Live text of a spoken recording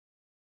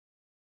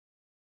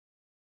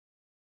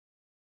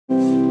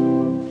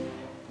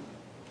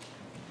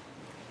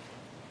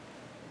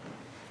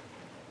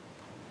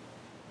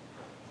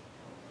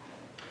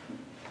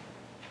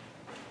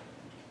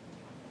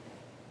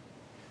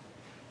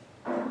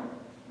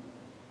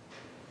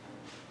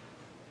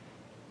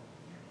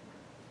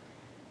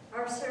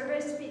Our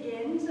service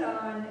begins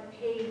on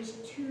page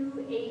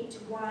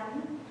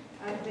 281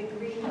 of the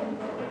Green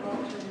Book of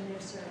Alternative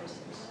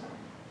Services.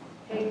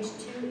 Page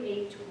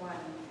 281.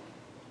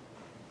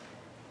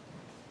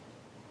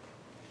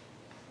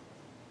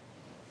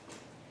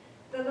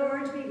 The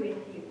Lord be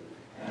with you.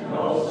 And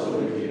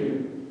also with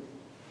you.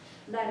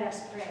 Let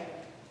us pray.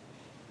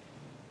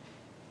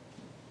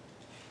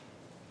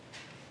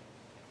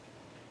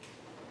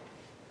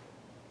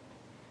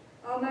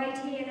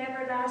 Almighty and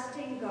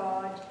everlasting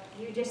God,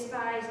 you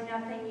despise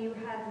nothing you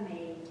have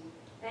made,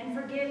 and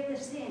forgive the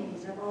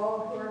sins of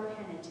all who are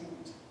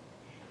penitent.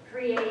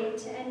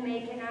 Create and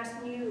make in us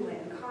new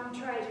and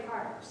contrite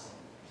hearts,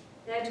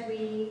 that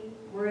we,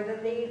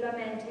 worthily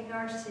lamenting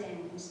our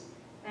sins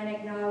and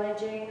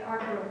acknowledging our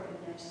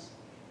brokenness,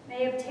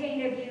 may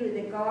obtain of you,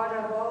 the God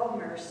of all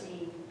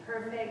mercy,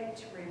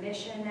 perfect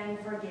remission and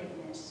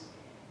forgiveness.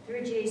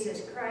 Through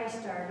Jesus Christ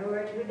our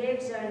Lord, who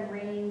lives and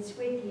reigns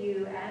with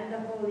you and the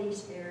Holy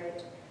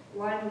Spirit,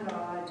 one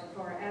God,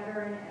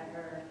 forever and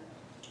ever.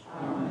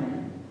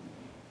 Amen.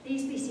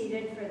 Please be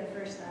seated for the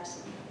first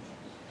lesson.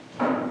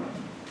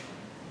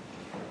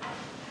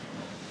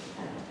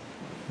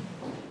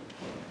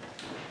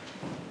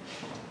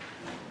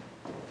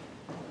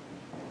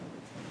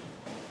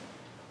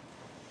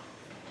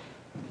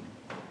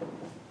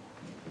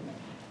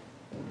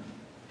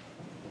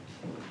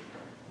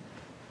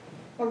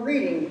 A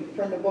reading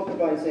from the book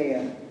of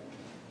Isaiah.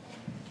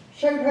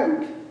 Shout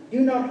out,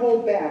 do not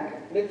hold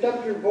back, lift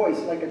up your voice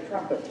like a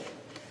trumpet.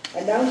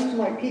 Announce to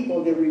my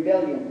people their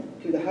rebellion,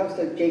 to the house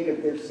of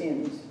Jacob their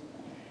sins.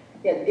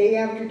 Yet day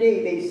after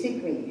day they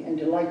seek me and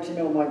delight to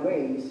know my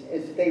ways,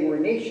 as if they were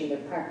a nation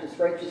that practiced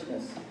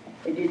righteousness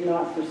and did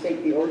not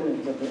forsake the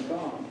ordinance of their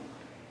God.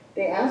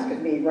 They ask of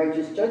me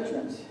righteous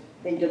judgments.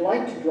 They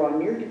delight to draw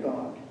near to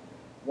God.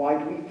 Why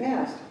do we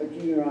fast, but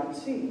you do not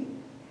see?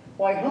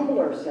 Why humble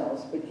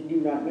ourselves, but you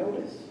do not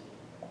notice?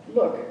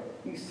 Look,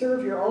 you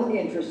serve your own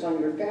interests on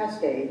your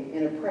fast day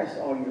and oppress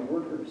all your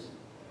workers.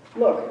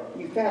 Look,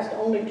 you fast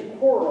only to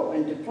quarrel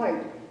and to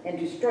fight and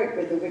to strike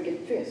with a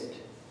wicked fist.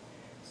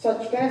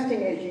 Such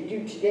fasting as you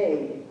do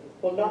today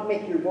will not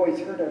make your voice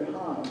heard on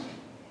high.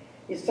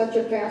 Is such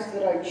a fast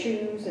that I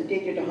choose a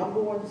day to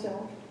humble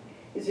oneself?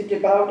 Is it to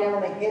bow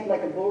down the head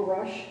like a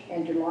bulrush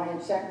and to lie in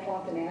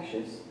sackcloth and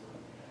ashes?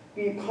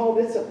 Do you call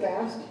this a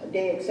fast, a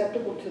day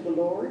acceptable to the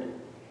Lord?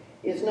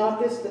 Is not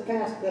this the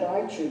fast that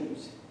I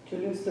choose, to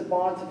loose the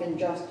bonds of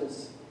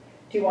injustice,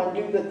 to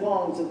undo the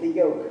thongs of the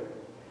yoke,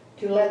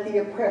 to let the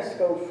oppressed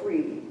go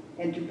free,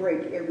 and to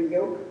break every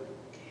yoke?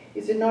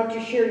 Is it not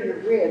to share your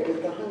bread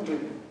with the hungry,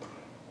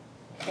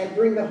 and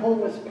bring the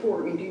homeless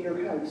poor into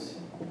your house?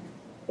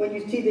 When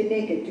you see the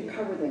naked, to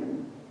cover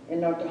them,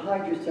 and not to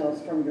hide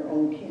yourselves from your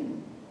own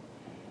kin.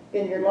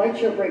 Then your light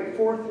shall break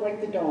forth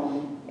like the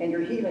dawn, and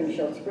your healing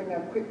shall spring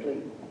up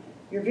quickly.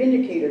 Your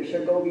vindicator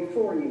shall go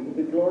before you.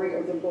 The glory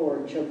of the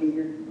Lord shall be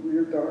your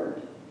rear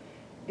guard.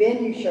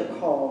 Then you shall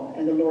call,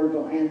 and the Lord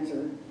will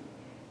answer.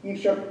 You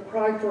shall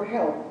cry for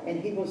help,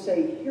 and he will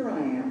say, Here I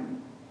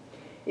am.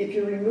 If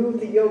you remove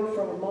the yoke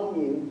from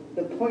among you,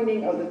 the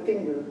pointing of the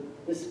finger,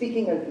 the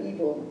speaking of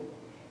evil,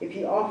 if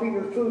you offer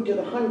your food to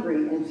the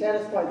hungry and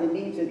satisfy the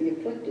needs of the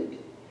afflicted,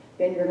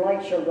 then your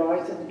light shall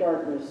rise in the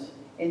darkness,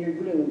 and your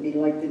gloom be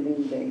like the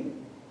noonday.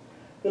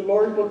 The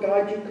Lord will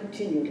guide you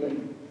continually,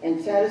 and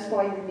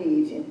satisfy your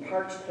needs in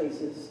parched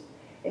places,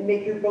 and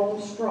make your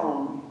bones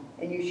strong,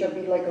 and you shall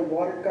be like a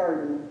watered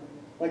garden,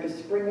 like a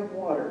spring of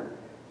water,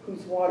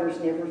 whose waters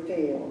never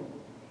fail.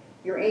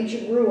 Your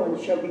ancient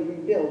ruins shall be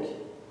rebuilt.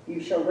 You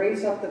shall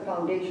raise up the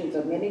foundations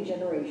of many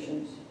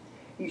generations.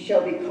 You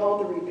shall be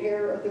called the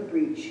repairer of the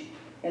breach,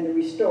 and the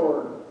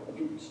restorer of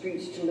the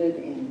streets to live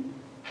in.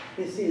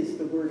 This is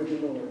the word of the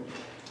Lord.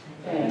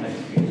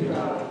 Thanks be to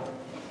God.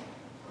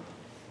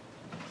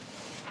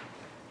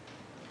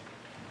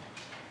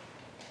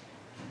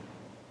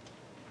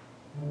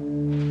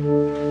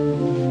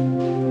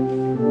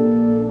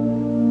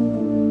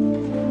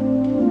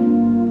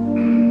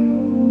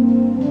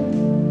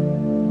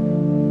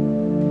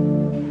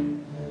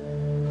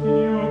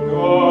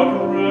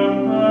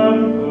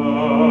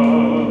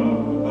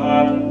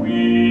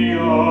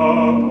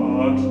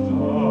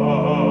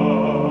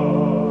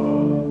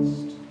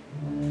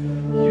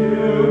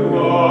 You,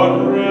 God,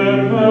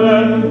 remember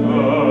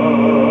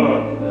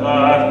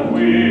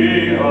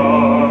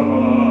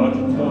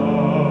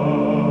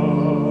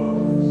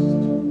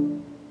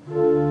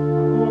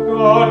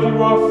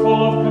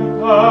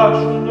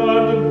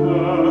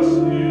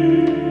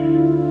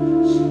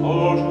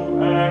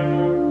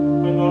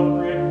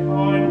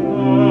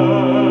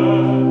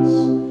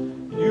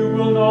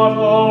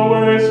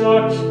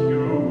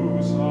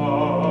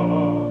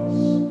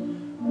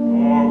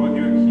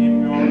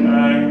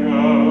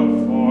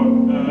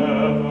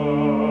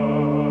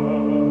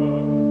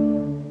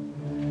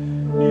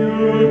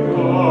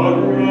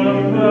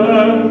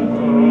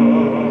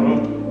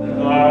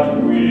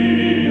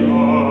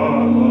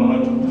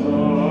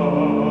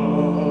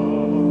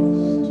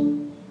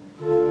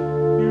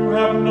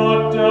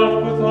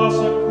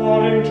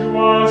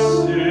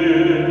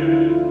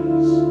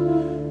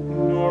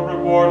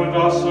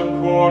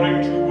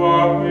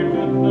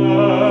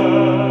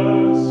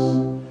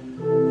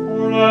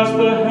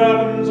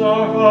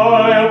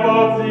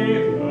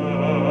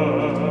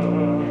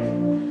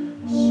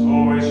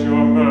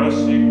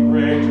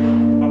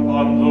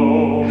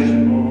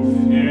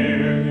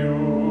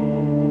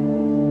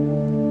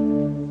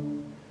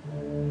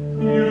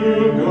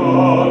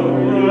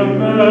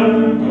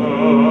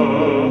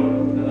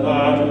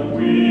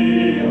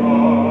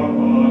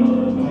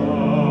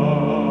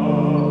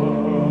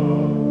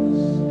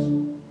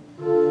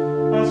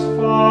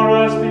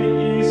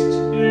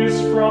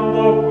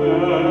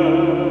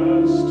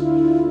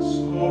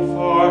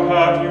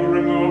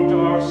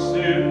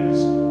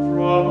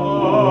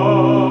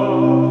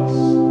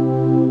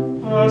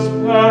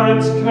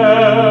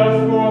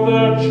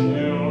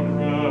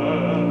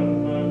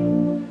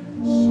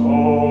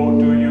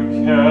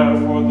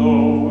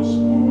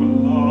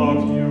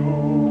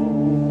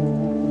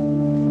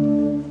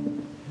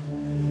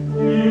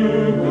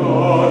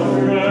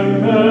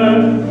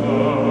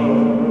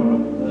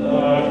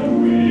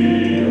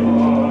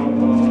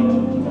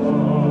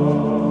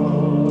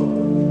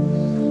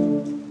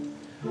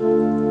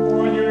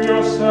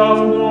yourself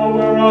know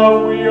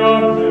whereof we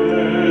are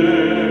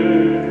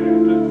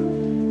made.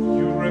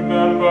 You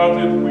remember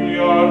that we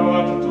are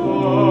but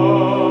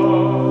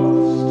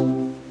dust.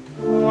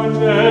 Our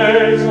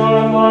days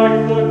are like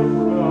the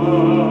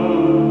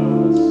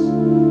grass.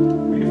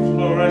 We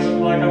flourish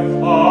like a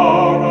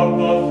flower of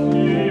the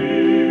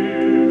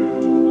field.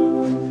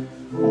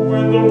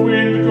 When the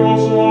wind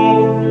goes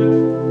over it,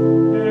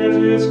 it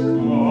is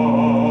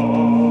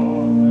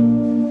gone,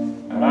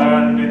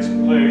 and its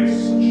place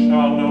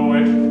shall know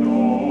it no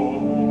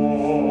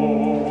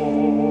more.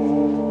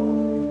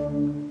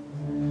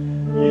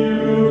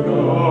 You,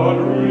 God,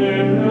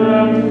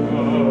 remember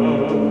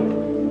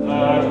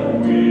that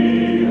we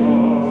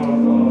are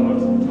but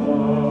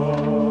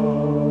dust.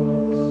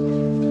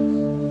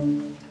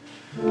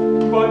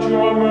 But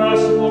your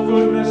merciful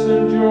goodness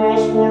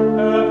endures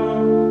forever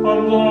on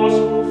those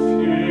who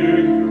fear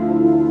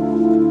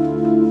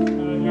you,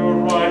 and your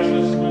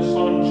righteousness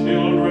on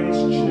children's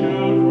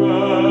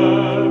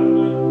children,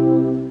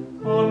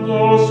 on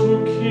those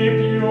who keep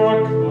your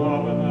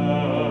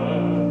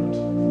covenant,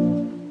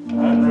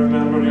 and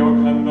remember your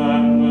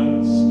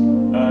commandments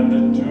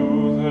and do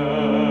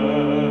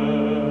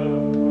them.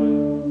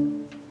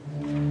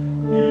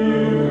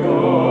 You,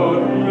 God,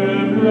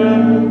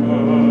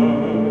 remember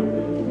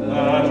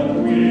that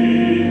we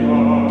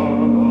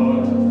are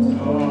but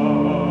dust.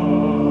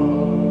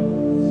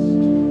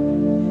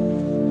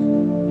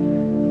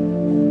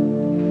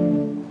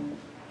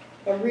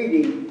 A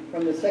reading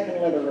from the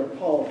second letter of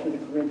Paul to the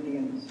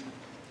Corinthians.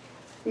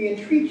 We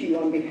entreat you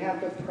on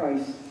behalf of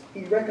Christ,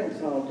 be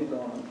reconciled to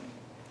God.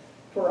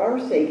 For our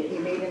sake he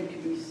made him to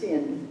be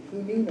sin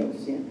who knew no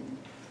sin,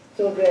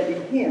 so that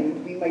in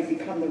him we might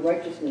become the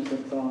righteousness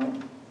of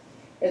God.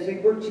 As we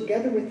work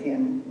together with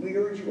him, we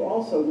urge you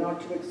also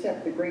not to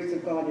accept the grace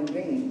of God in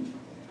vain.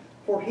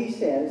 For he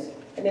says,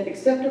 "At an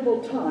acceptable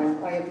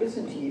time I have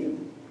listened to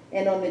you,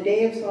 and on the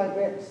day of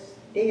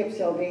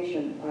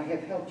salvation I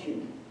have helped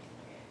you."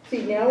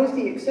 See, now is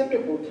the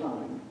acceptable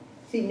time.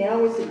 See,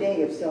 now is the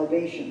day of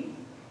salvation.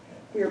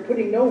 We are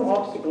putting no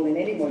obstacle in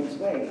anyone's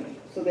way,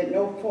 so that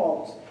no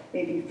faults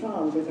may be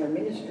found with our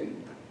ministry.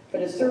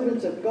 But as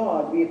servants of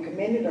God, we have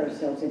commended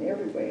ourselves in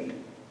every way,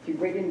 through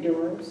great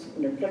endurance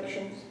in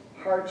afflictions,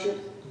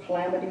 hardships,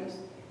 calamities,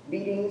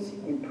 beatings,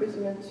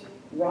 imprisonments,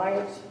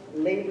 riots,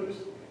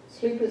 labors,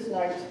 sleepless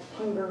nights,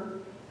 hunger,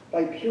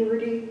 by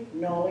purity,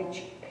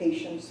 knowledge,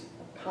 patience,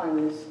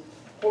 kindness,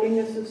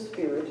 holiness of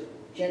spirit,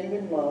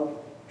 genuine love,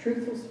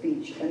 truthful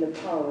speech, and the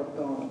power of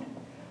God,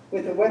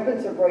 with the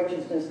weapons of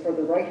righteousness for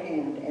the right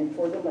hand and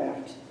for the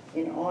left,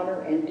 in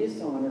honor and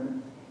dishonor,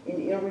 in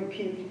ill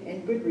repute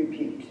and good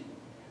repute.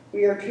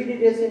 We are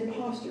treated as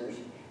impostors,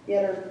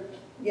 yet are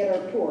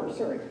poor,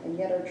 and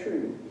yet are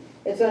true,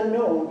 as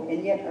unknown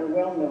and yet are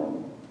well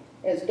known,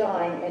 as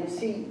dying and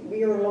see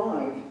we are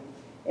alive,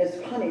 as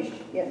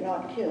punished yet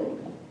not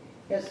killed,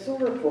 as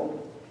sorrowful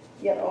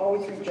yet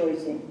always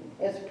rejoicing,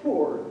 as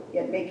poor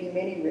yet making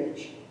many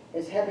rich,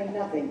 as having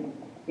nothing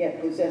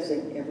yet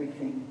possessing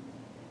everything.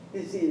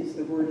 This is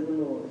the word of the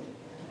Lord.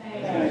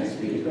 Thanks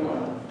be to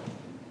God.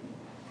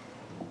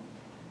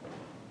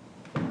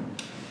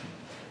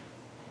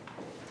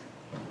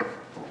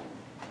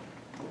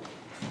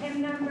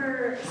 Hymn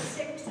number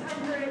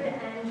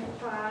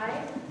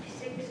 605,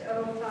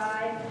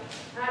 605,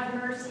 Have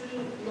mercy,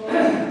 Lord,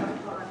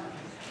 upon us.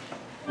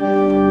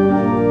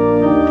 Thank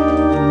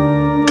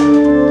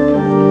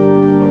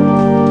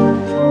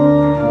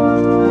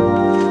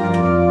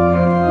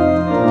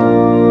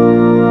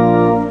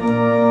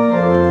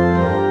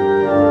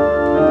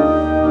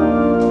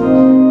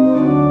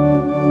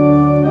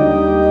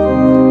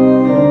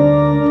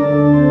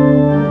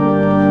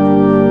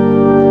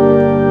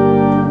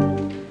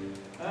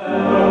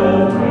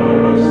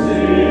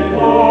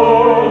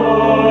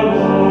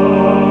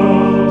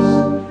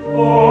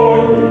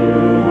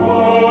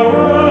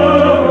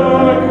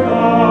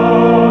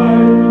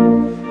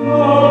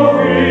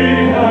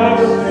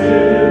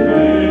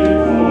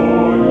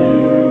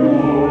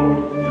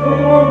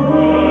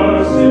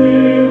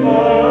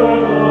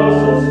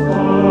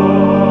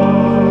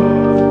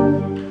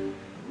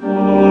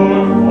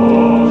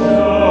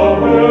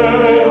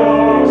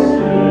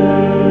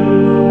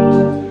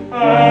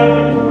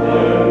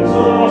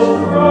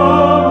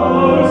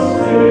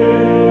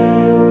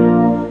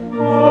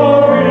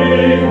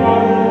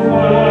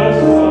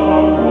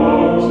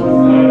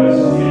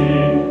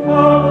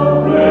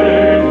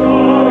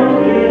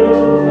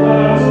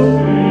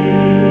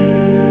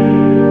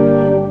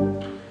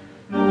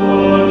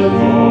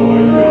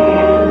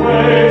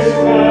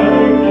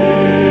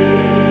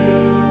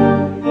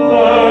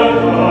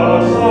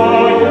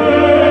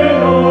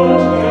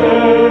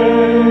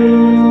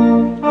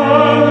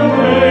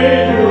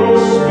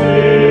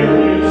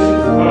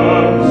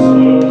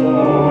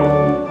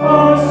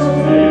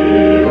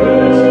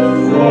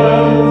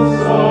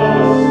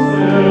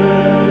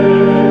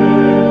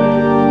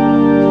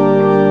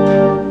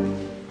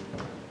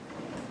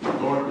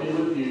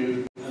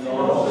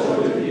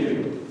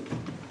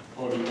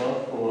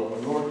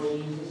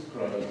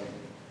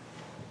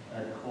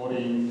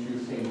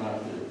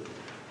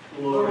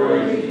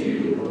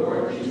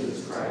Lord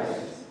Jesus Christ.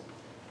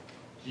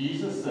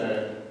 Jesus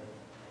said,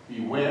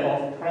 beware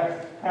of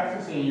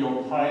practicing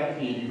your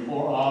piety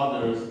before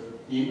others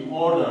in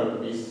order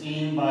to be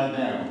seen by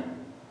them,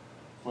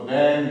 for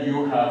then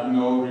you have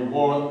no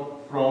reward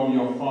from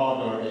your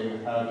Father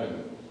in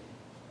heaven.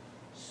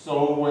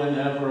 So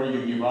whenever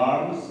you give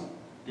alms,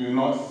 do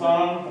not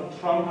sound a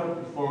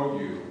trumpet before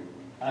you,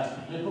 as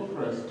the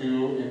hypocrites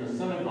do in the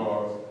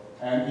synagogues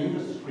and in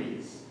the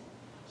streets,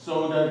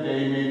 so that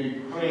they may be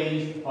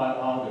praised by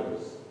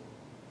others.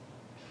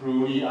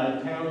 Truly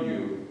I tell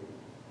you,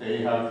 they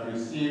have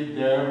received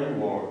their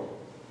reward.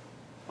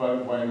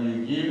 But when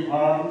you give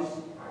alms,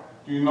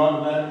 do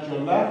not let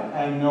your left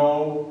hand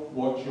know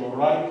what your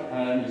right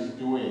hand is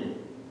doing,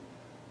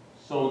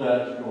 so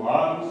that your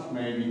alms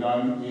may be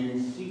done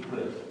in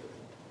secret,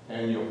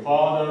 and your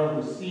Father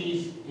who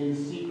sees in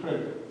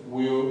secret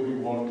will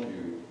reward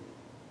you.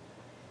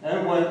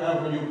 And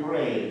whenever you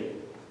pray,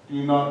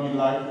 do not be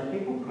like the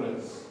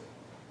hypocrites,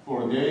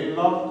 for they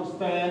love to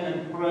stand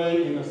and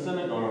pray in the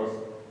synagogues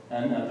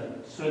and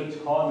at the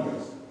street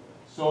corners,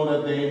 so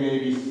that they may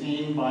be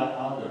seen by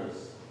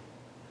others.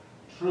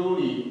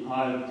 Truly,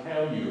 I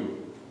tell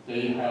you,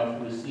 they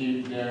have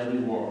received their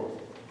reward.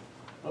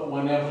 But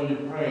whenever you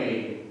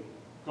pray,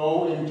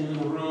 go into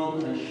the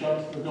room and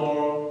shut the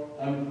door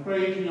and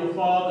pray to your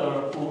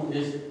Father who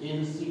is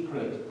in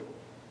secret.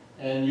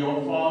 And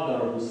your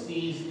Father who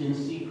sees in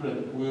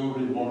secret will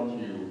reward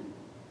you.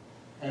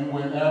 And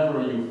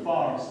whenever you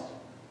fast,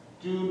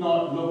 do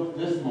not look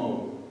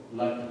dismal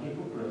like the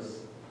hypocrites,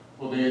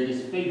 for they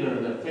disfigure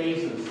their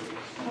faces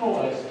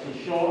so as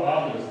to show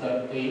others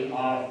that they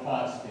are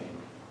fasting.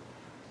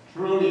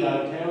 Truly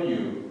I tell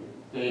you,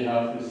 they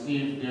have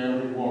received their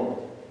reward.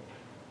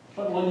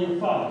 But when you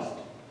fast,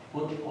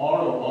 put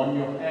oil on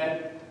your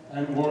head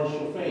and wash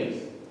your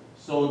face,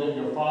 so that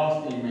your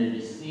fasting may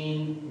be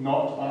seen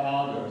not by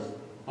others,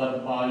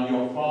 but by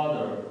your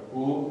Father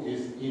who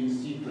is in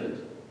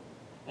secret.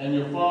 And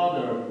your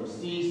Father who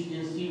sees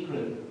in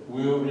secret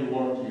will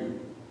reward you.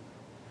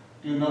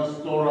 Do not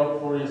store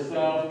up for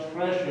yourself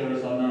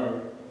treasures on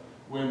earth,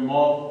 where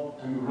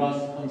moth and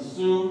rust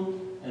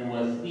consume, and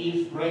where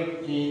thieves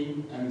break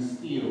in and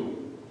steal.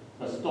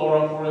 But store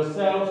up for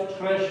yourselves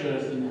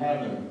treasures in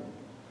heaven,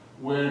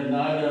 where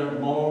neither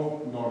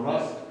moth nor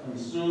rust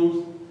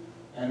consumes,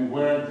 and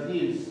where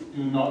thieves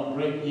do not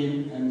break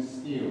in and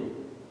steal.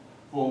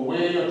 For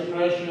where your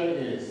treasure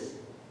is,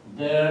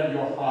 there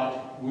your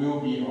heart will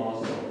be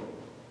also.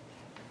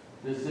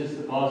 This is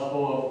the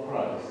gospel of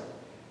Christ.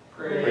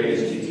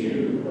 Praise to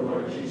you,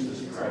 Lord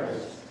Jesus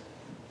Christ.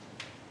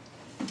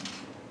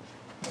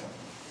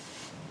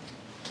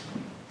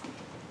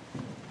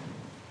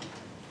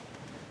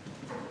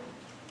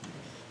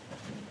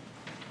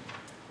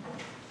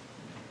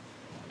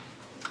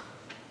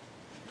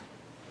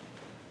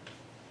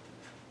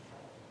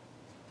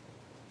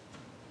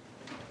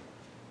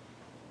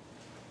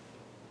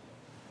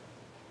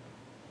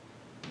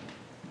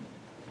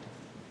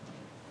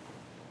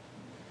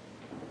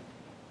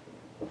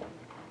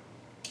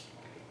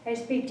 I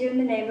speak to you in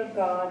the name of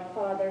God,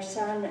 Father,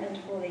 Son, and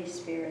Holy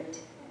Spirit.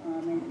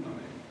 Amen.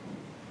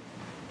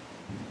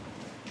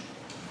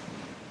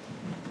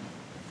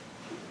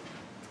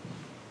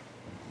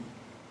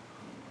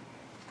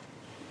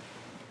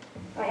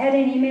 I had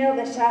an email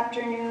this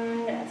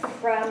afternoon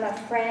from a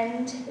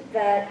friend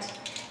that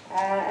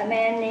a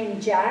man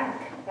named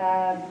Jack,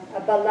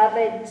 a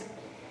beloved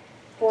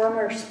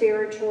former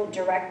spiritual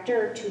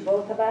director to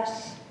both of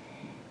us,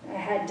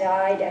 had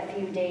died a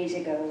few days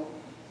ago.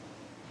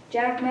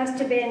 Jack must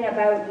have been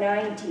about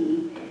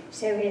 90,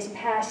 so his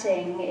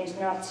passing is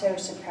not so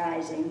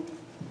surprising.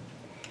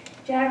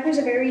 Jack was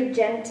a very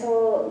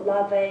gentle,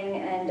 loving,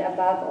 and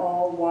above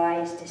all,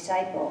 wise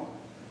disciple.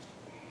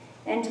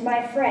 And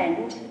my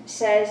friend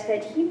says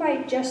that he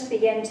might just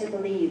begin to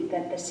believe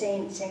that the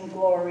saints in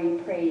glory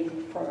prayed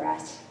for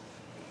us,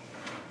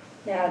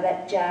 now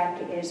that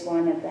Jack is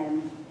one of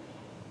them.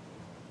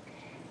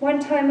 One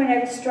time when I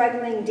was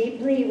struggling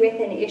deeply with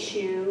an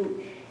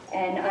issue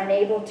and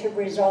unable to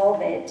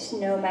resolve it,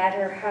 no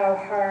matter how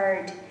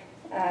hard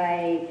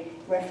I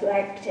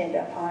reflected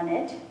upon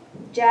it,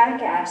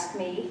 Jack asked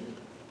me,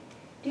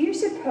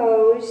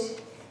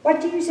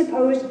 what do you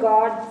suppose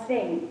God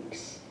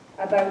thinks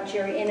about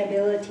your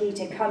inability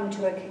to come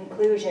to a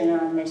conclusion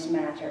on this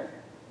matter?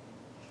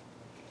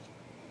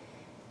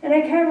 And I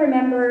can't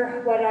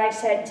remember what I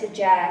said to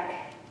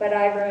Jack, but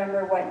I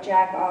remember what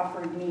Jack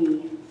offered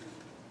me.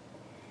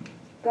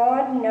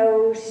 God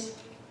knows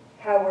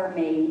how we're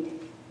made,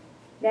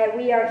 that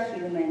we are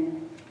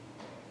human,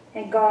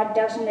 and God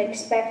doesn't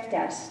expect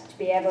us to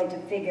be able to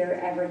figure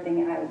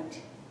everything out.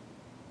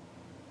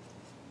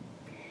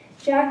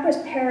 Jack was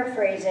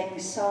paraphrasing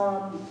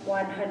Psalm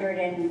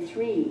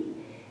 103,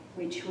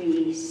 which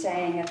we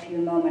sang a few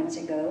moments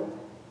ago.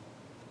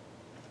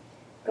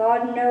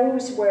 God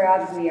knows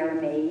whereof we are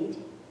made.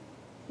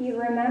 He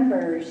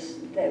remembers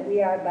that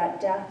we are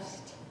but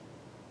dust.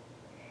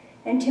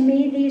 And to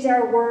me, these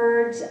are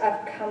words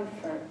of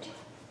comfort.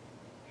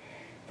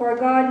 For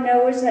God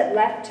knows that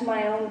left to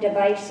my own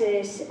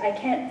devices, I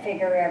can't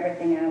figure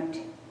everything out,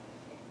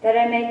 that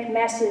I make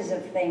messes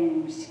of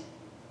things,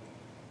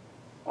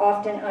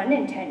 often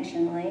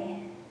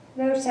unintentionally,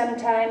 though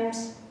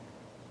sometimes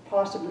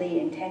possibly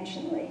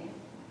intentionally.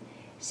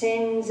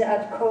 Sins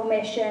of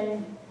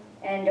commission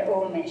and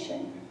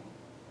omission.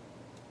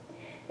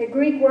 The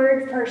Greek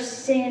word for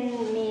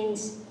sin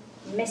means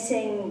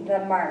missing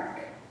the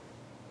mark.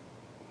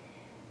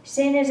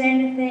 Sin is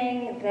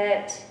anything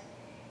that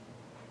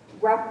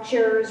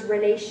ruptures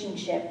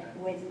relationship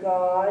with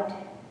God,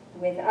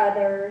 with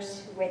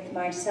others, with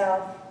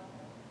myself,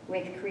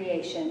 with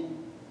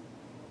creation.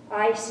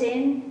 I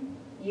sin,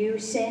 you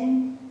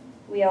sin,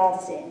 we all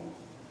sin.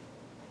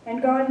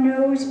 And God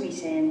knows we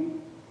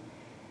sin.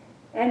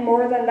 And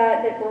more than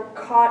that, that we're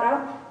caught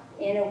up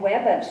in a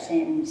web of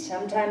sins,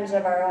 sometimes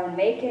of our own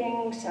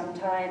making,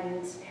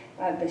 sometimes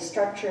of the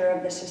structure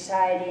of the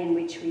society in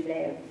which we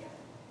live.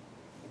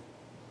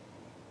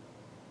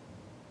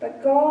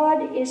 But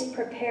God is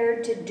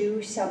prepared to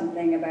do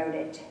something about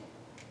it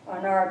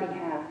on our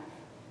behalf.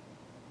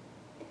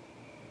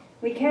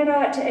 We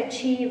cannot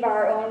achieve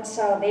our own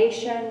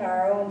salvation,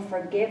 our own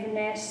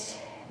forgiveness,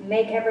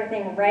 make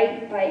everything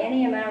right by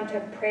any amount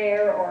of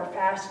prayer or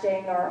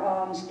fasting or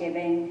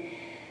almsgiving,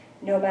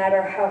 no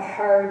matter how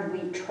hard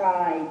we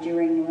try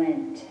during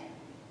Lent.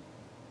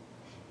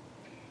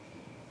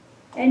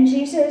 And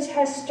Jesus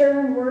has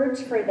stern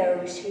words for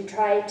those who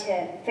try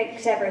to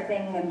fix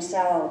everything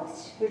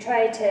themselves, who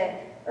try to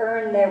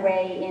earn their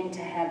way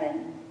into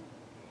heaven.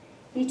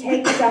 He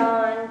takes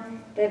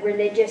on the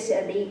religious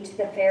elite,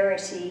 the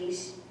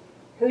Pharisees,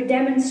 who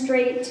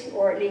demonstrate,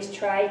 or at least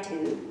try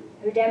to,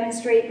 who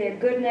demonstrate their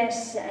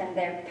goodness and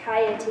their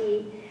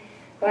piety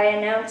by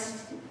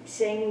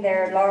announcing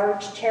their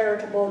large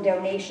charitable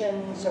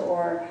donations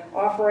or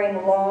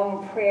offering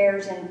long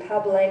prayers in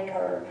public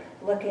or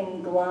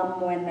looking glum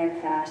when they're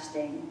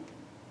fasting.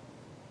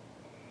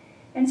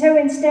 And so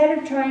instead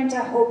of trying to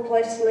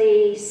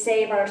hopelessly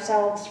save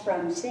ourselves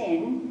from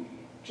sin,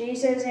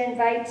 Jesus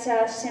invites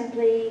us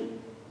simply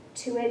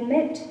to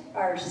admit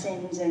our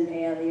sins and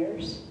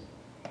failures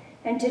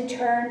and to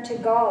turn to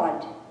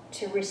God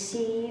to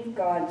receive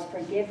God's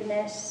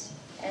forgiveness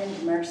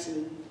and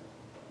mercy.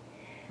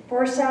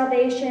 For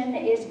salvation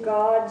is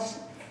God's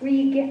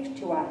free gift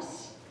to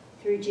us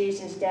through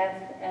Jesus'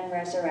 death and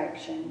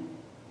resurrection.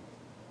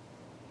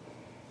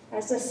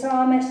 As the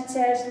psalmist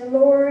says, the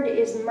Lord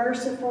is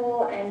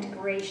merciful and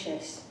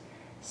gracious,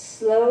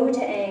 slow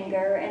to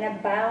anger and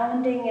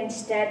abounding in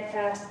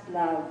steadfast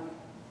love.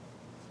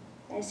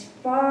 As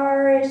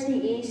far as the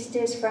east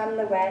is from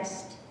the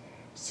west,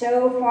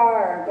 so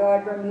far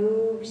God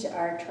removes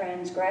our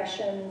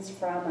transgressions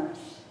from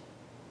us.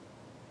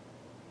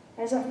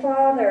 As a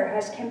father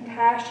has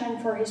compassion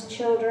for his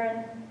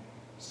children,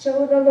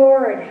 so the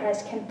Lord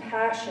has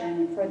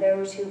compassion for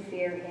those who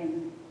fear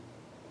him.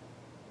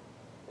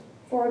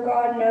 For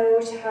God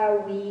knows how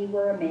we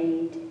were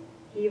made.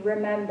 He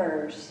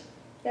remembers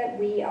that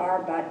we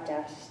are but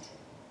dust.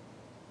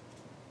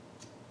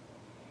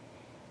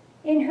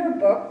 In her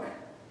book,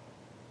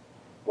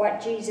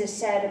 What Jesus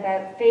Said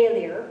About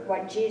Failure,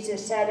 What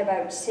Jesus Said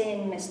About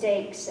Sin,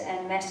 Mistakes,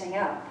 and Messing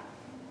Up,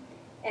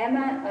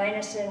 Emma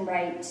Einason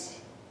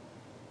writes,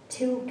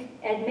 to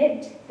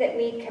admit that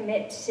we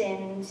commit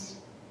sins,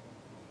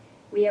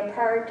 we are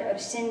part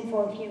of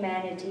sinful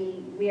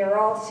humanity, we are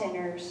all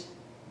sinners,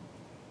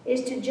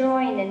 is to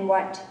join in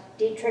what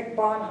Dietrich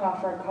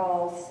Bonhoeffer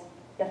calls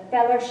the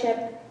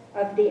fellowship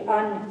of the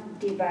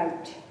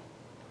undevout.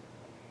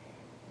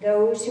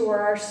 Those who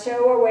are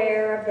so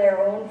aware of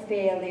their own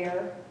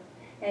failure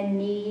and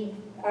need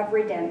of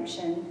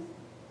redemption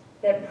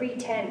that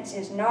pretense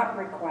is not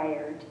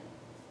required,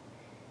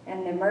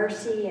 and the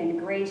mercy and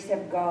grace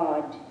of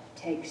God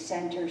takes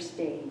center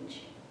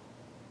stage.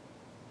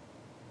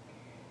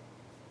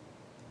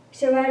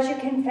 So as you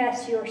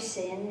confess your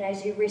sin,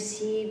 as you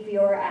receive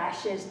your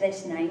ashes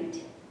this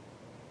night,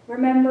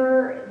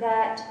 remember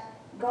that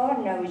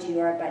God knows you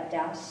are but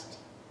dust,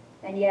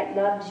 and yet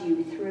loves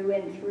you through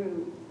and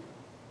through.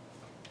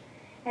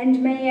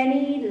 And may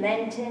any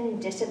Lenten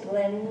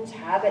disciplines,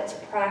 habits,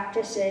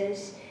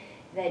 practices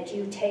that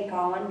you take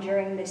on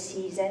during the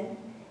season,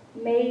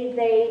 may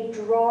they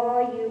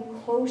draw you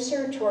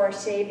closer to our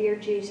Savior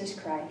Jesus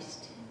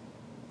Christ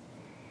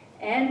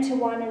and to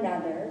one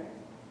another,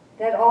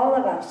 that all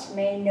of us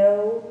may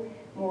know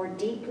more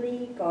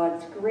deeply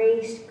God's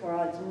grace,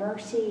 God's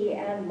mercy,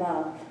 and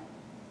love.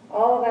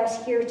 All of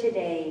us here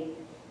today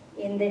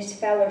in this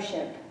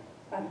fellowship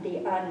of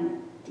the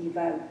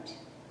undevout.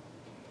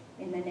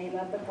 In the name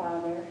of the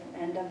Father,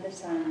 and of the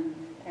Son,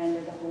 and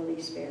of the Holy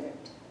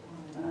Spirit.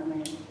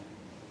 Amen.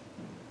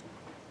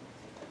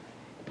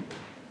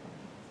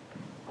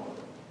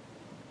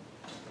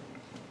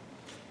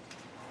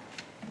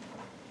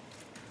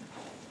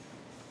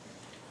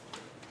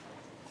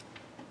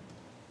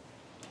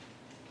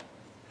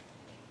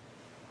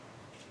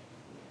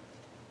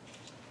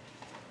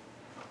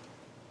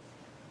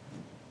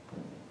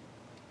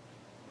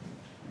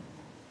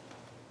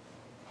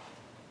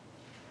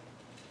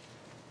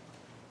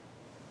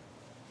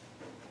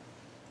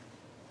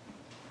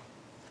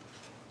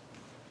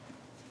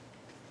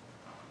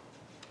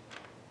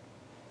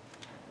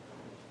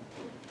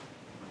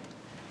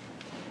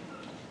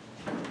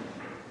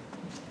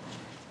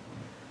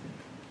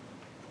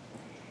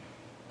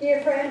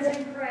 Dear friends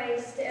in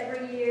Christ,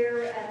 every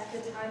year at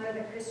the time of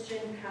the Christian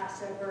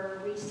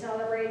Passover, we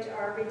celebrate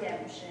our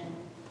redemption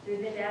through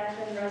the death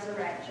and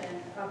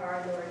resurrection of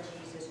our Lord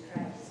Jesus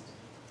Christ.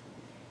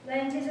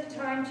 Lent is a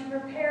time to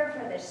prepare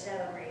for this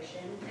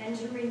celebration and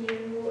to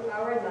renew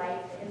our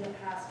life in the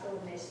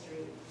Paschal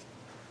mystery.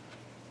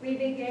 We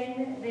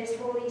begin this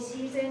holy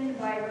season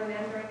by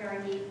remembering our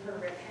need for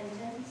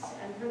repentance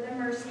and for the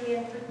mercy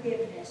and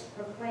forgiveness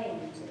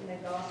proclaimed in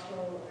the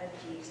gospel of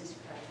Jesus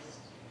Christ.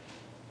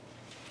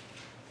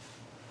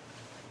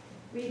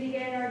 We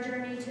begin our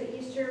journey to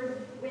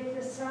Easter with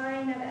the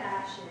sign of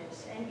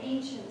ashes, an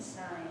ancient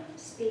sign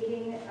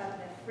speaking of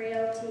the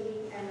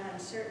frailty and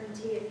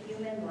uncertainty of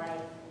human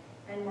life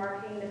and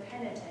marking the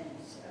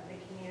penitence of the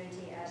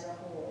community as a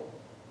whole.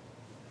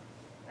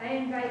 I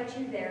invite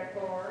you,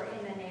 therefore,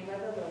 in the name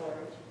of the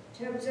Lord,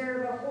 to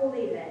observe a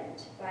holy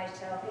Lent by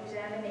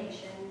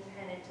self-examination,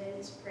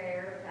 penitence,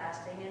 prayer,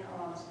 fasting, and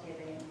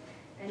almsgiving,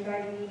 and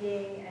by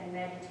reading and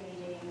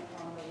meditating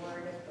on the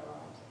Word of God.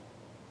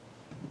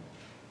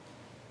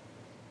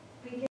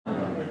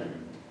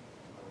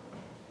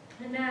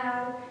 And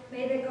now,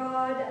 may the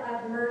God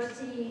of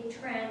mercy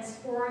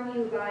transform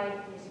you by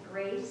his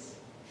grace,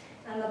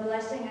 and the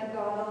blessing of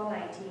God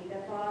Almighty,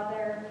 the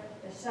Father,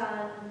 the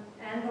Son,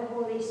 and the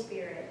Holy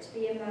Spirit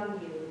be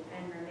among you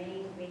and remain